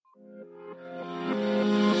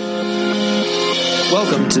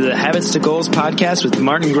Welcome to the Habits to Goals podcast with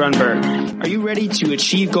Martin Grunberg. Are you ready to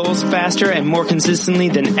achieve goals faster and more consistently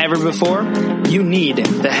than ever before? You need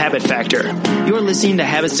the Habit Factor. You're listening to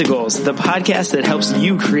Habits to Goals, the podcast that helps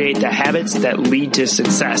you create the habits that lead to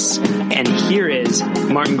success. And here is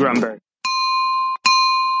Martin Grunberg.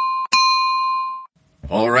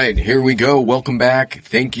 All right, here we go. Welcome back.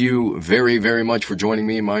 Thank you very, very much for joining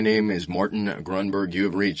me. My name is Martin Grunberg. You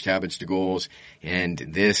have reached Habits to Goals, and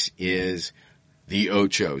this is the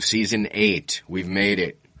Ocho, Season 8. We've made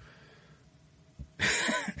it.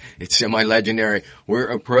 It's semi-legendary. We're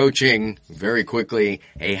approaching very quickly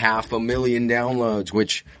 500,000 downloads,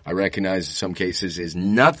 which I recognize in some cases is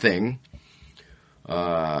nothing.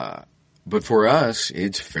 But for us,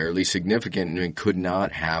 it's fairly significant, and it could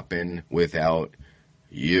not happen without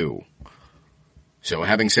you. So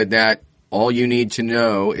having said that, all you need to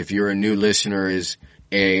know if you're a new listener is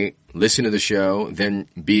A, listen to the show, then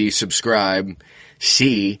B, subscribe,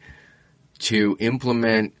 C, to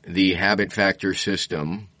implement the Habit Factor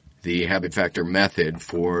system, the Habit Factor method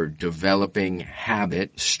for developing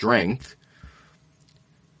habit strength.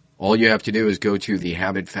 All you have to do is go to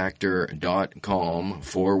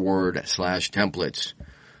thehabitfactor.com/templates.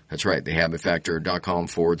 That's right,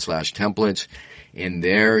 thehabitfactor.com/templates. And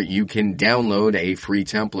there you can download a free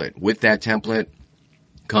template. With that template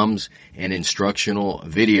comes an instructional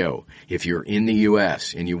video. If you're in the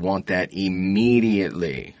U.S. and you want that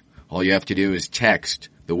immediately, all you have to do is text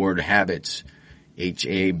the word habits,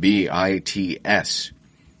 HABITS,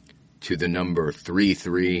 to the number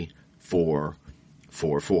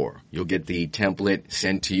 33444. You'll get the template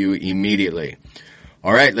sent to you immediately.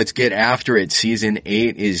 All right, let's get after it. Season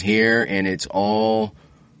 8 is here, and it's all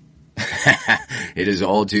it is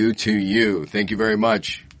all due to you. Thank you very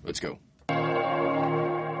much. Let's go.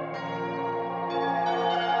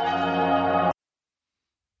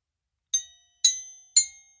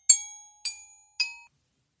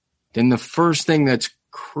 Then the first thing that's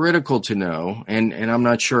critical to know, and I'm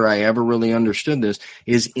not sure I ever really understood this,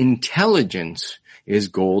 is intelligence is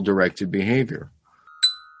goal-directed behavior.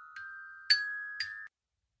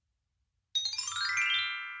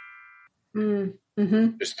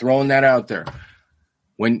 Mm-hmm. Just throwing that out there.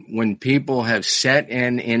 When people have set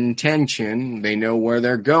an intention, they know where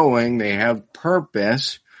they're going, they have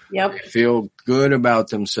purpose, Yep. They feel good about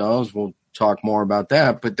themselves. We'll talk more about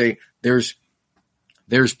that, but there's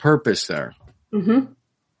purpose there. Mm-hmm.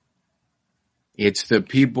 It's the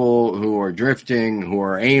people who are drifting, who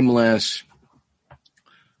are aimless,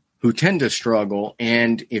 who tend to struggle.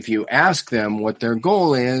 And if you ask them what their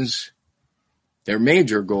goal is, their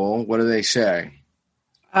major goal, what do they say?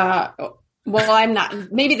 Well, I'm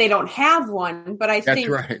not, maybe they don't have one, but I think.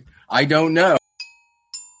 That's right. I don't know.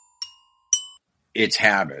 It's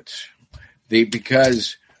habits.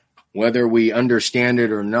 Because whether we understand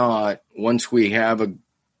it or not, once we have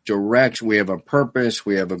we have a purpose,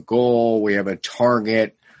 we have a goal, we have a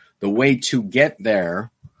target, the way to get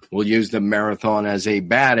there, we'll use the marathon as a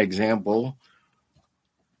bad example.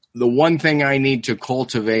 The one thing I need to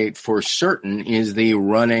cultivate for certain is the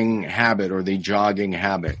running habit or the jogging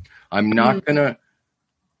habit. I'm not going to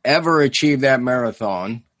ever achieve that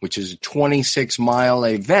marathon, which is a 26-mile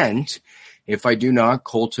event, if I do not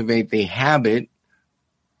cultivate the habit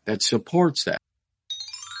that supports that.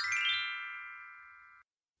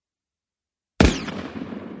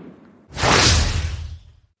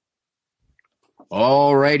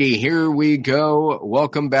 All righty, here we go.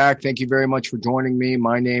 Welcome back. Thank you very much for joining me.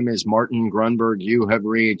 My name is Martin Grunberg. You have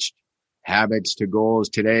reached Habits to Goals.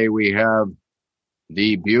 Today we have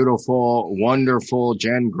the beautiful, wonderful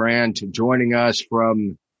Jen Grant joining us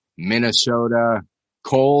from Minnesota.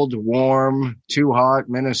 Cold, warm, too hot,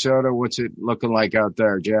 Minnesota. What's it looking like out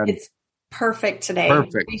there, Jen? It's perfect today.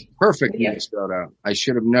 Perfect Minnesota. I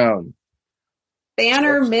should have known.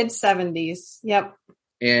 Banner mid-70s. Yep.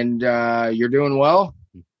 And you're doing well?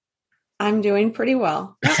 I'm doing pretty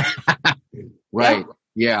well. Right. Yep.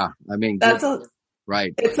 Yeah. I mean,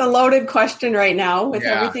 right. It's a loaded question right now with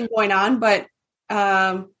everything going on, but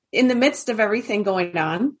in the midst of everything going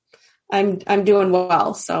on, I'm doing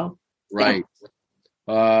well. So right.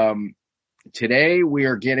 Yeah. Today we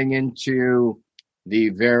are getting into the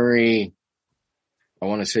very, I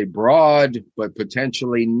want to say broad, but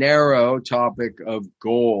potentially narrow topic of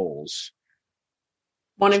goals.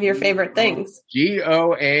 One of your favorite things.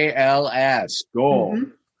 GOALS, goal.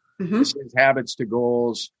 Mm-hmm. Mm-hmm. This is Habits to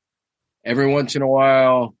Goals. Every once in a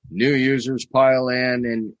while, new users pile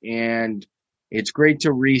in, and it's great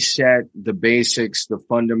to reset the basics, the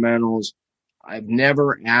fundamentals. I've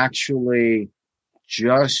never actually,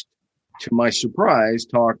 just to my surprise,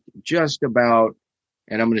 talked just about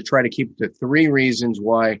and I'm going to try to keep it to 3 reasons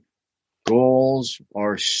why goals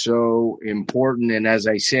are so important. And as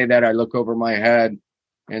I say that, I look over my head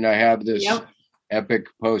and I have this epic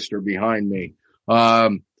poster behind me.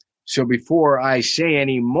 So before I say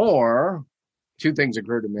any more, 2 things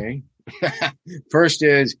occur to me. First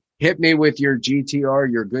is hit me with your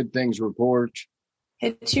GTR, your good things report.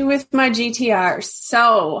 Hit you with my GTR.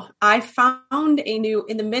 So I found in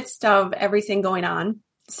the midst of everything going on,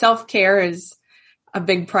 self-care is a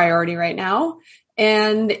big priority right now.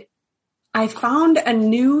 And I found a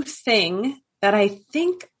new thing that I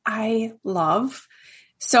think I love.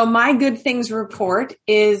 So my good things report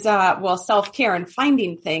is, self-care and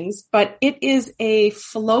finding things, but it is a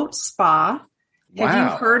float spa. Wow.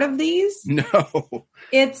 Have you heard of these? No.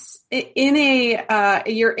 It's in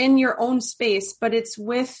you're in your own space, but it's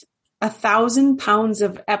with 1,000 pounds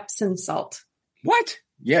of Epsom salt. What?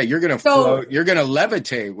 Yeah, you're going to float. You're going to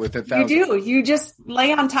levitate with 1,000. You do. You just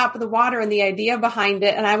lay on top of the water, and the idea behind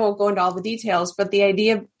it, and I won't go into all the details, but the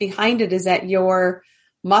idea behind it is that your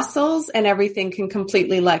muscles and everything can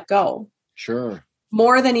completely let go. Sure.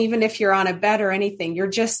 More than even if you're on a bed or anything. You're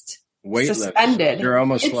just suspended. You're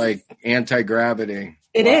almost like anti-gravity.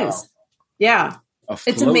 It is. Yeah.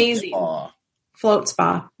 It's amazing. Spa. Float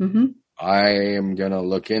spa. Mm-hmm. I am going to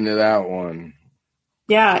look into that one.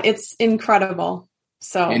 Yeah, it's incredible.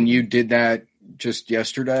 So. And you did that just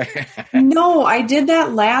yesterday? No, I did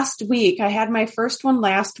that last week. I had my first one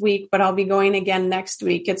last week, but I'll be going again next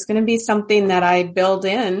week. It's going to be something that I build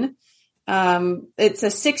in. It's a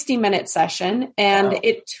 60-minute session, and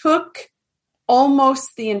It took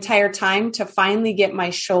almost the entire time to finally get my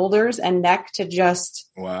shoulders and neck to just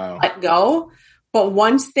let go. But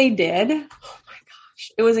once they did, oh my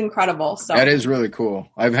gosh, it was incredible. So that is really cool.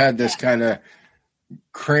 I've had this kind of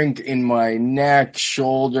crink in my neck,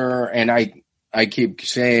 shoulder, and I keep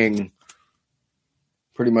saying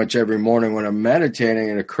pretty much every morning when I'm meditating,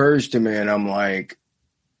 it occurs to me, and I'm like,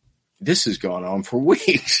 this has gone on for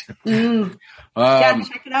weeks. Yeah,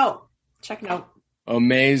 check it out. Check it out.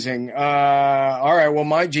 Amazing. All right. Well,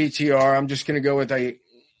 my GTR, I'm just going to go with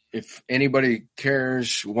if anybody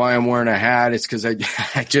cares why I'm wearing a hat, it's because I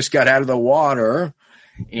just got out of the water.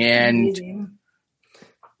 And amazing.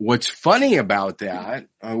 What's funny about that,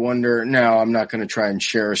 I wonder, no, I'm not going to try and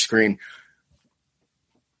share a screen.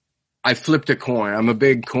 I flipped a coin. I'm a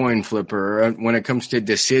big coin flipper when it comes to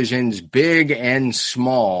decisions, big and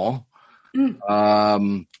small.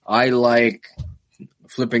 I like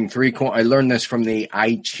flipping 3 coins. I learned this from the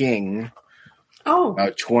I Ching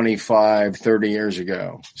about 25, 30 years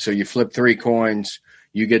ago. So you flip 3 coins,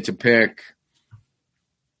 you get to pick.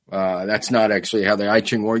 That's not actually how the I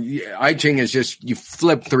Ching works. I Ching is just you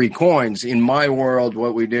flip 3 coins. In my world,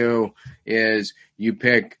 what we do is you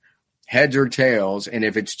pick heads or tails, and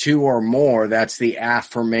if it's 2 or more, that's the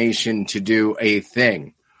affirmation to do a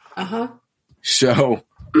thing. So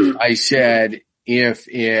I said, if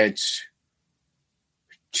it's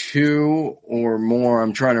 2 or more,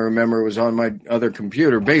 I'm trying to remember, it was on my other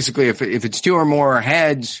computer. Basically, if it's 2 or more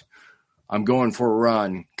heads, I'm going for a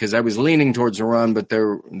run, because I was leaning towards a run, but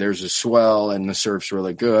there's a swell and the surf's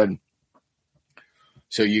really good.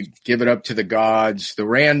 So you give it up to the gods, the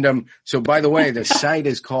random. So by the way, the site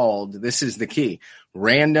is called, this is the key,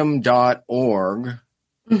 random.org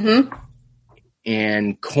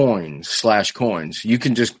and coins/coins. You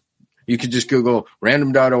can just Google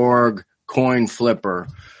random.org coin flipper.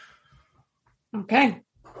 Okay.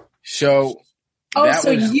 So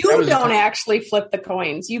you don't actually flip the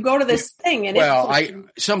coins. You go to this thing and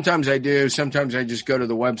sometimes I do. Sometimes I just go to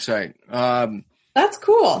the website. That's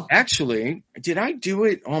cool. Actually, did I do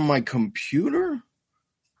it on my computer?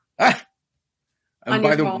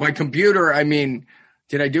 My computer, I mean,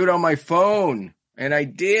 did I do it on my phone? And I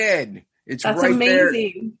did. That's right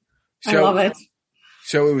amazing. There. I love it.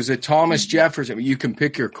 So it was a Thomas Jefferson. You can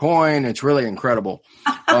pick your coin. It's really incredible.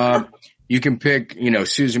 You can pick,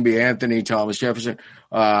 Susan B. Anthony, Thomas Jefferson.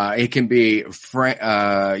 It can be,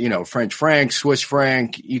 French franc, Swiss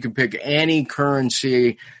franc. You can pick any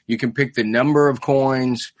currency. You can pick the number of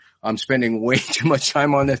coins. I'm spending way too much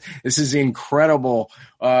time on this. This is incredible.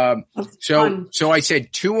 So I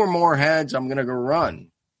said 2 or more heads, I'm going to go run.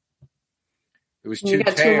 It was 2 tails. You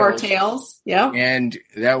got 2 more tails. Yeah. And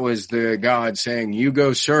that was the God saying, you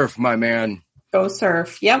go surf, my man. Go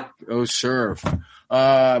surf. Yep. Go surf.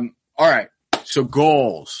 All right. So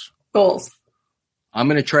goals. I'm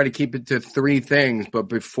going to try to keep it to 3 things, but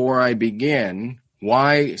before I begin,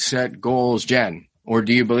 why set goals, Jen? Or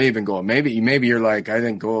do you believe in goals? Maybe you're like, I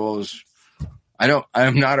think goals,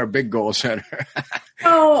 I'm not a big goal setter.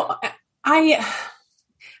 I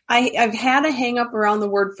I've had a hang up around the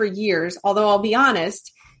word for years, although I'll be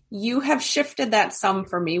honest, you have shifted that some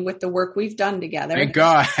for me with the work we've done together. Thank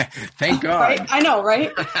God. Thank God. Right? I know,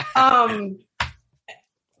 right?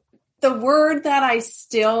 The word that I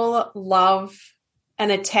still love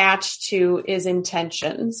and attach to is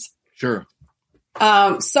intentions. Sure.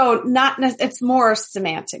 So it's more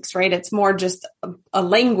semantics, right? It's more just a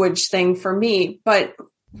language thing for me, but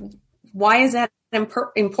why is that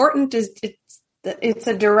important? It's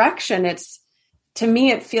a direction. To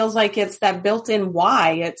me, it feels like it's that built-in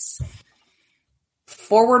why. It's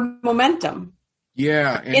forward momentum.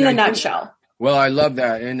 Yeah. In a nutshell. Well, I love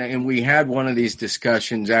that. And we had one of these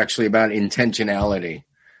discussions actually about intentionality.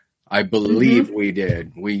 I believe we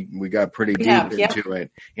did. We got pretty deep into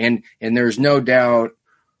it. And there's no doubt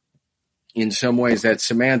in some ways that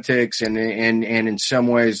semantics and in some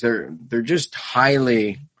ways they're just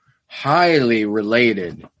highly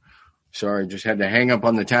related. Sorry, just had to hang up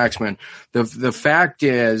on the taxman. The fact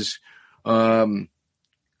is, a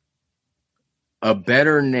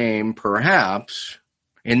better name perhaps,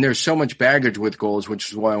 and there's so much baggage with goals,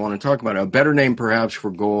 which is why I want to talk about it. A better name perhaps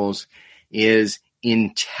for goals is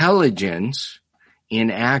intelligence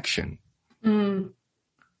in action. And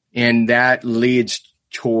that leads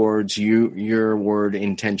towards your word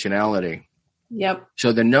intentionality. Yep.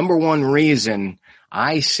 So the number one reason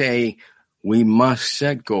I say we must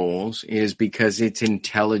set goals is because it's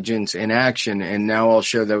intelligence in action. And now I'll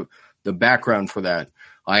share the background for that.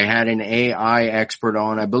 I had an AI expert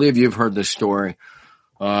on. I believe you've heard this story.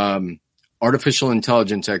 Artificial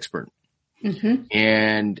intelligence expert.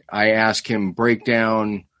 And I asked him break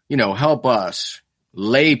down, help us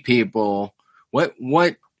lay people.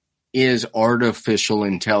 What is artificial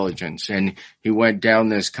intelligence? And he went down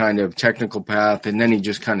this kind of technical path, and then he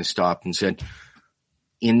just kind of stopped and said,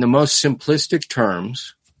 in the most simplistic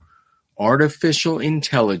terms, artificial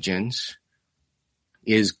intelligence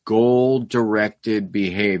is goal-directed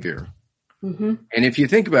behavior. And if you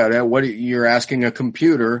think about it, what you're asking a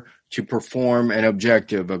computer to perform an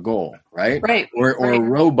objective, a goal, right? Right. Or a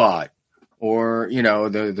robot, or,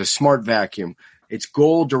 the smart vacuum. It's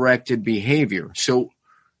goal-directed behavior. So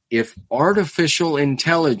if artificial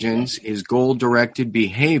intelligence is goal-directed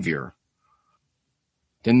behavior,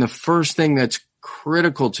 then the first thing that's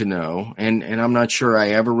critical to know, and I'm not sure I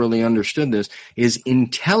ever really understood this, is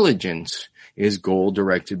intelligence is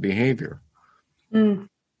goal-directed behavior. And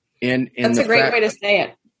that's a great way to say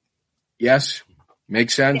it. Yes,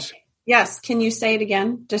 makes sense. Yes. Can you say it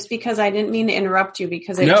again? Just because I didn't mean to interrupt you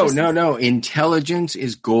because No. Intelligence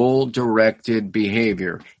is goal-directed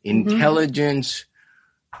behavior. Intelligence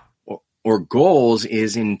or goals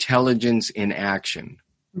is intelligence in action.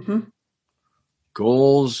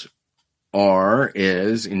 Goals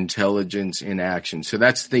is intelligence in action. So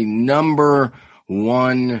that's the number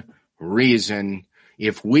one reason.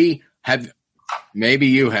 If we have, maybe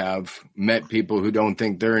you have met people who don't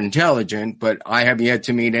think they're intelligent, but I have yet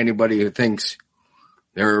to meet anybody who thinks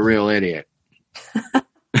they're a real idiot.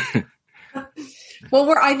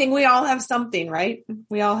 Well, I think we all have something, right?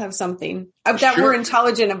 We all have something that we're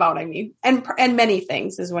intelligent about, I mean, and many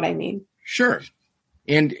things is what I mean. Sure.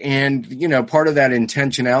 And part of that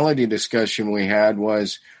intentionality discussion we had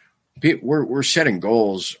was we're setting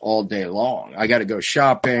goals all day long. I got to go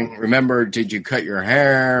shopping. Remember, did you cut your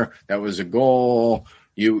hair? That was a goal.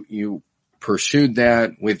 You pursued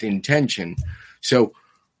that with intention. So,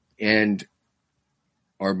 and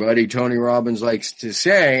our buddy Tony Robbins likes to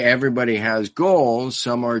say, everybody has goals.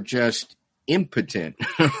 Some are just impotent,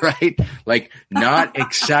 right? Like not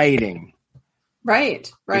exciting.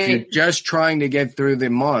 Right. If you're just trying to get through the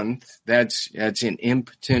month, that's an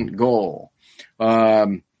impotent goal.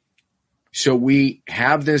 So we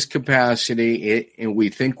have this capacity, and we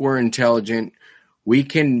think we're intelligent. We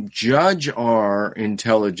can judge our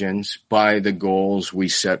intelligence by the goals we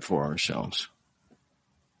set for ourselves.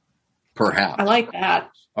 Perhaps. I like that.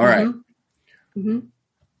 All right.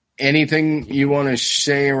 Anything you want to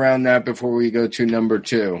say around that before we go to number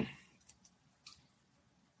 2?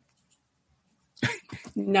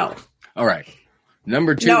 No. All right.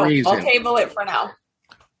 Number 2 reason. I'll table it for now.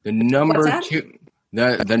 The number 2.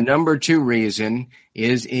 The number 2 reason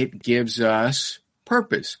is it gives us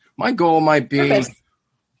purpose. My goal might be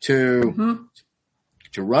to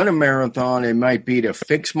run a marathon. It might be to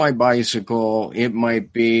fix my bicycle. It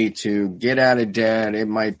might be to get out of debt. It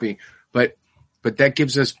might be, but that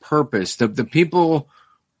gives us purpose. The people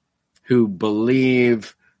who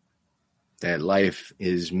believe that life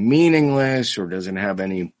is meaningless or doesn't have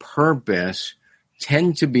any purpose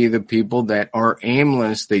tend to be the people that are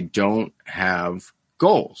aimless. They don't have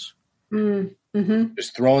goals.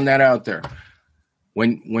 Just throwing that out there.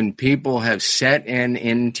 when people have set an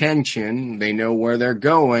intention, they know where they're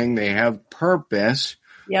going, they have purpose,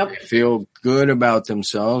 Yep. they feel good about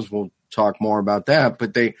themselves. We'll talk more about that,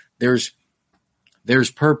 but there's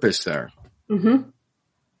purpose there. Mm-hmm.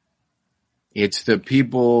 It's the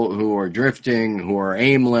people who are drifting, who are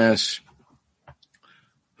aimless,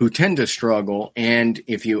 who tend to struggle. And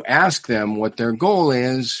if you ask them what their goal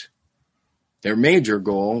is, their major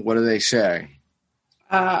goal, what do they say?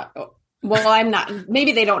 Well, I'm not,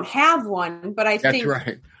 maybe they don't have one, but I think That's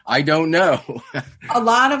right. I don't know. a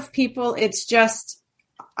lot of people, it's just,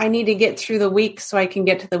 I need to get through the week so I can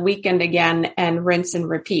get to the weekend again and rinse and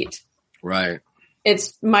repeat. Right.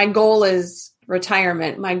 My goal is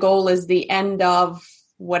retirement. My goal is the end of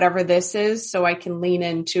whatever this is so I can lean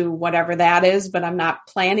into whatever that is, but I'm not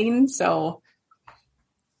planning. So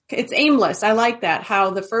it's aimless. I like that,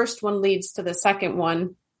 how the first one leads to the second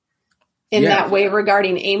one in that way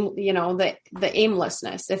regarding aim, the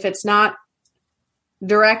aimlessness. If it's not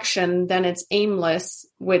direction, then it's aimless,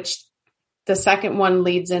 which the second one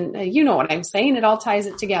leads in. You know what I'm saying? It all ties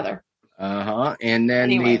it together. Uh-huh. And then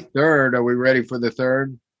Anyway. the third, are we ready for the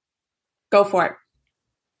third? Go for it.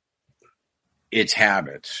 It's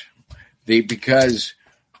habits. Because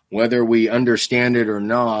whether we understand it or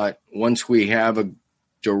not, once we have a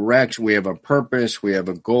direction, we have a purpose, we have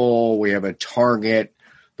a goal, we have a target,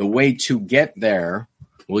 the way to get there,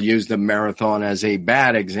 we'll use the marathon as a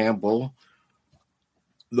bad example.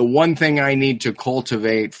 The one thing I need to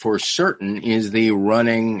cultivate for certain is the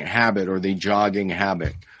running habit or the jogging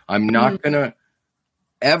habit. I'm not going to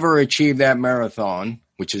ever achieve that marathon,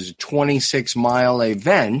 which is a 26-mile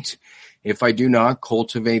event, if I do not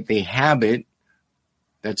cultivate the habit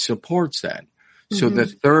that supports that. So the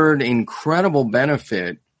third incredible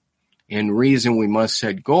benefit and reason we must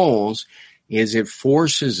set goals is it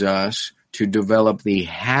forces us to develop the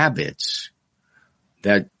habits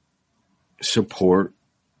that support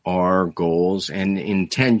our goals and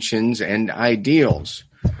intentions and ideals,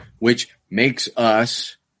 which makes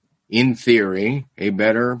us, in theory, a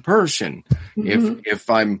better person. If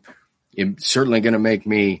I'm certainly going to make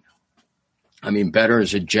me, better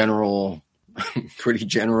is a general, pretty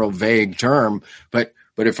general, vague term, but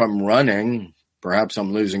if I'm running, perhaps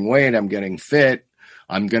I'm losing weight, I'm getting fit,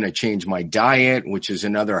 I'm going to change my diet, which is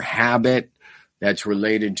another habit that's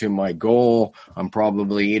related to my goal. I'm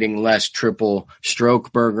probably eating less triple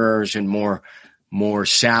stroke burgers and more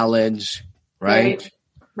salads, right?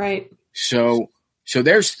 Right. So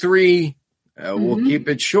there's three, we'll keep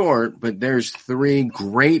it short, but there's three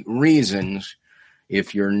great reasons.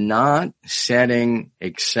 If you're not setting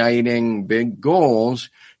exciting big goals,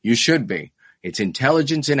 you should be. It's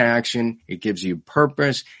intelligence in action. It gives you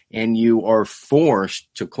purpose, and you are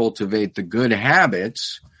forced to cultivate the good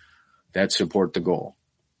habits that support the goal.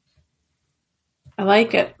 I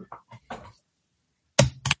like it.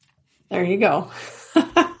 There you go.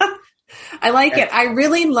 I like it. I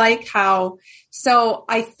really like how, so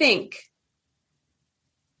I think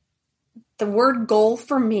the word goal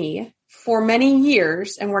for me for many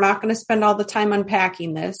years, and we're not going to spend all the time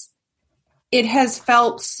unpacking this, it has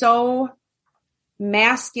felt so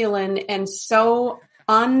masculine and so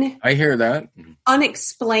I hear that.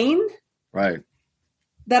 unexplained. Right.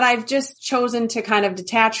 That I've just chosen to kind of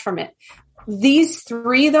detach from it. These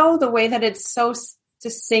three, though, the way that it's so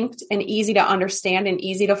succinct and easy to understand and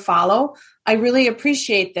easy to follow, I really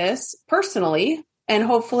appreciate this personally, and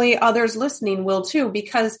hopefully others listening will too,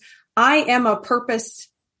 because I am a purpose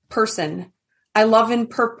person. I love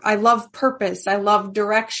purpose. I love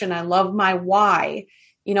direction. I love my why.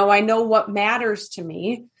 I know what matters to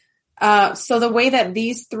me. So the way that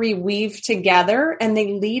these three weave together and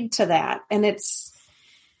they lead to that, and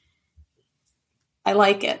I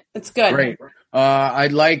like it. It's good. Great.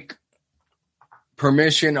 I'd like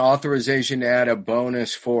authorization to add a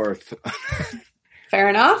bonus fourth. Fair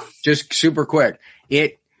enough. Just super quick.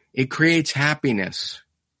 It creates happiness.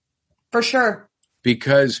 For sure.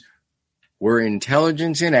 Because we're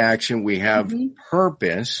intelligence in action. We have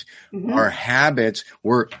purpose. Our habits,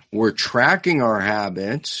 we're tracking our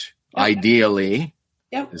habits, ideally.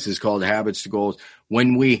 Yep. This is called habits to goals.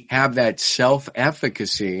 When we have that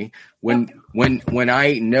self-efficacy, when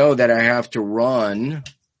I know that I have to run,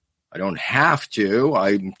 I don't have to.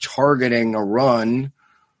 I'm targeting a run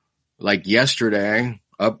like yesterday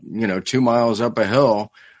up, 2 miles up a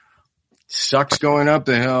hill. Sucks going up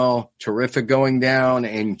the hill, terrific going down,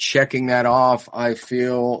 and checking that off. I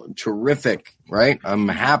feel terrific, right? I'm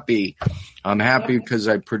happy. Because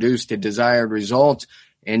I produced a desired result,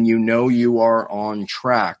 and you are on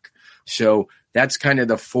track. So that's kind of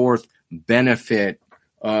the fourth benefit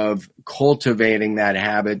of cultivating that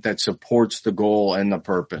habit that supports the goal and the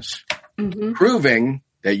purpose. Proving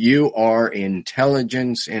that you are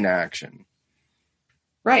intelligence in action.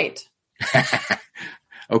 Right.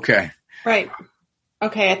 Okay. Right.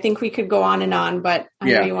 Okay. I think we could go on and on, but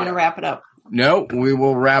I know you want to wrap it up. No, we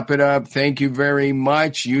will wrap it up. Thank you very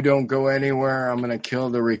much. You don't go anywhere. I'm going to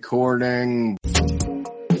kill the recording.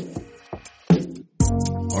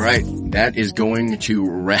 All right. That is going to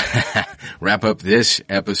wrap up this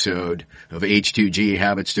episode of H2G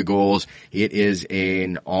Habits to Goals. It is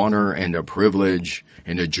an honor and a privilege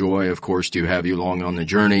and a joy, of course, to have you along on the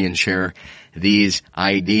journey and share these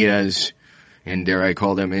ideas and, dare I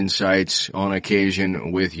call them, insights on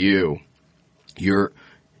occasion with you. Your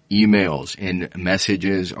emails and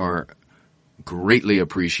messages are greatly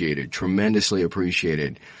appreciated, tremendously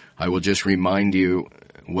appreciated. I will just remind you,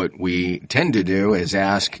 what we tend to do is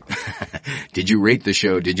ask, did you rate the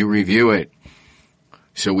show? Did you review it?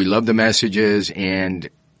 So we love the messages, and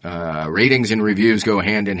ratings and reviews go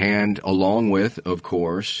hand in hand, along with, of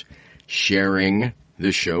course, sharing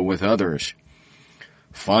the show with others.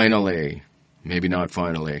 Finally, maybe not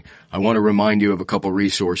finally, I want to remind you of a couple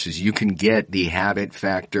resources. You can get the Habit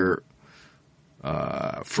Factor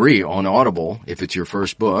free on Audible if it's your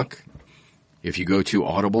first book. If you go to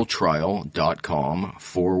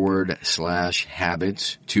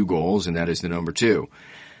audibletrial.com/habits2goals, and that is the number 2.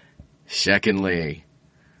 Secondly,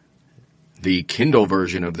 the Kindle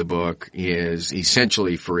version of the book is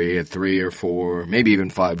essentially free at $3 or $4, maybe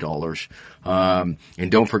even $5.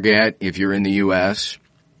 And don't forget, if you're in the U.S.,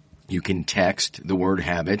 you can text the word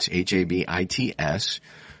habits, HABITS,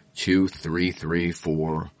 to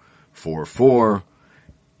 33444.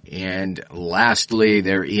 And lastly,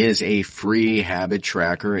 there is a free habit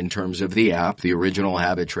tracker in terms of the app, the original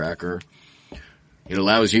habit tracker. It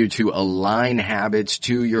allows you to align habits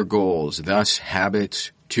to your goals, thus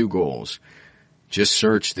habits to goals. Just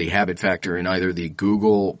search the Habit Factor in either the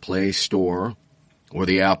Google Play Store or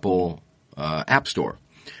the Apple App Store.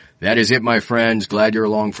 That is it, my friends. Glad you're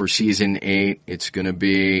along for Season 8. It's going to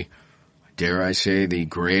be, dare I say, the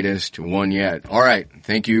greatest one yet. All right.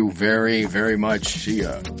 Thank you very, very much. See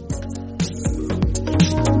ya.